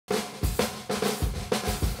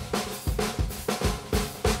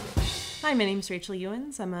Hi, my name is Rachel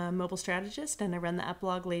Youens. I'm a mobile strategist and I run the app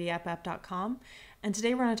blog ladyappapp.com. And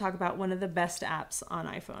today we're going to talk about one of the best apps on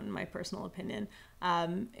iPhone, in my personal opinion.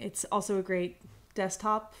 It's also a great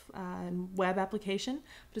desktop and web application,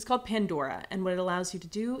 but it's called Pandora. And what it allows you to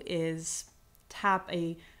do is tap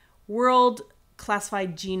a world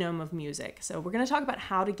classified genome of music. So we're going to talk about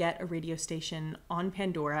how to get a radio station on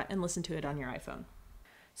Pandora and listen to it on your iPhone.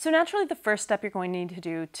 So naturally, the first step you're going to need to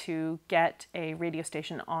do to get a radio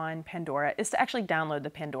station on Pandora is to actually download the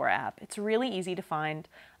Pandora app. It's really easy to find.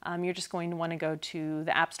 You're just going to want to go to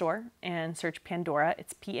the App Store and search Pandora.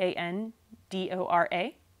 It's P-A-N-D-O-R-A.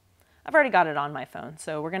 I've already got it on my phone,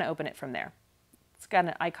 so we're going to open it from there. It's got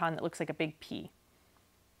an icon that looks like a big P.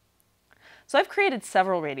 So I've created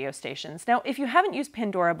several radio stations. Now, if you haven't used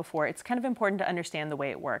Pandora before, it's kind of important to understand the way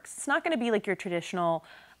it works. It's not going to be like your traditional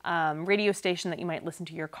radio station that you might listen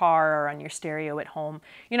to your car or on your stereo at home.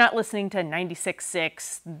 You're not listening to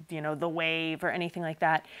 96.6, The Wave or anything like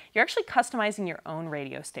that. You're actually customizing your own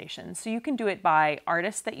radio station. So you can do it by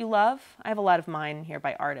artists that you love. I have a lot of mine here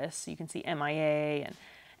by artists. You can see MIA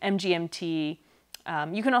and MGMT.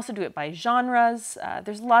 You can also do it by genres.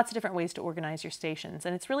 There's lots of different ways to organize your stations,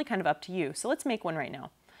 and it's really kind of up to you. So let's make one right now.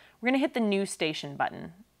 We're going to hit the New Station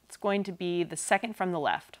button. It's going to be the second from the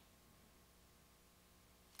left.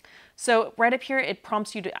 So right up here, it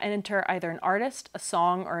prompts you to enter either an artist, a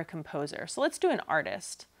song, or a composer. So let's do an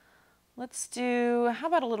artist. Let's do, how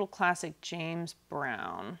about a little classic James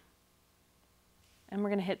Brown? And we're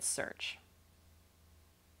going to hit search.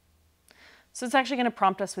 So it's actually going to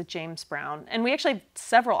prompt us with James Brown. And we actually have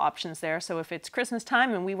several options there. So if it's Christmas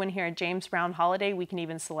time and we want to hear a James Brown holiday, we can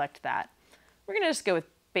even select that. We're going to just go with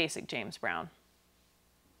basic James Brown.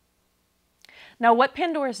 Now what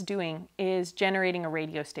Pandora is doing is generating a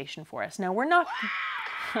radio station for us. Now we're not,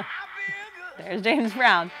 there's James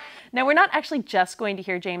Brown. Now we're not actually just going to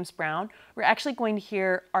hear James Brown, we're actually going to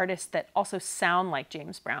hear artists that also sound like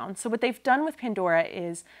James Brown. So what they've done with Pandora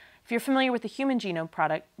is, if you're familiar with the Human Genome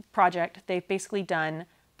Project, they've basically done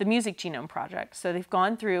the Music Genome Project. So they've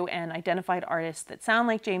gone through and identified artists that sound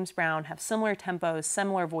like James Brown, have similar tempos,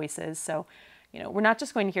 similar voices. So, we're not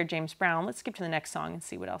just going to hear James Brown. Let's skip to the next song and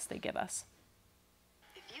see what else they give us.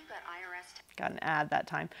 Got an ad that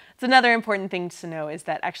time. It's another important thing to know is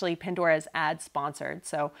that actually Pandora is ad sponsored.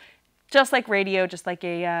 So just like radio, just like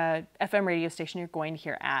a FM radio station, you're going to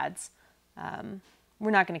hear ads.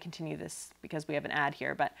 We're not going to continue this because we have an ad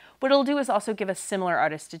here, but what it'll do is also give us similar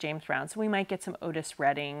artists to James Brown. So we might get some Otis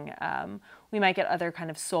Redding. We might get other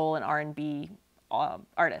kind of soul and R&B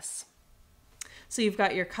artists. So you've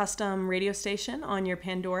got your custom radio station on your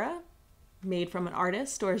Pandora, made from an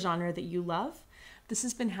artist or a genre that you love. This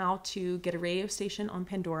has been how to get a radio station on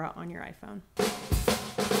Pandora on your iPhone.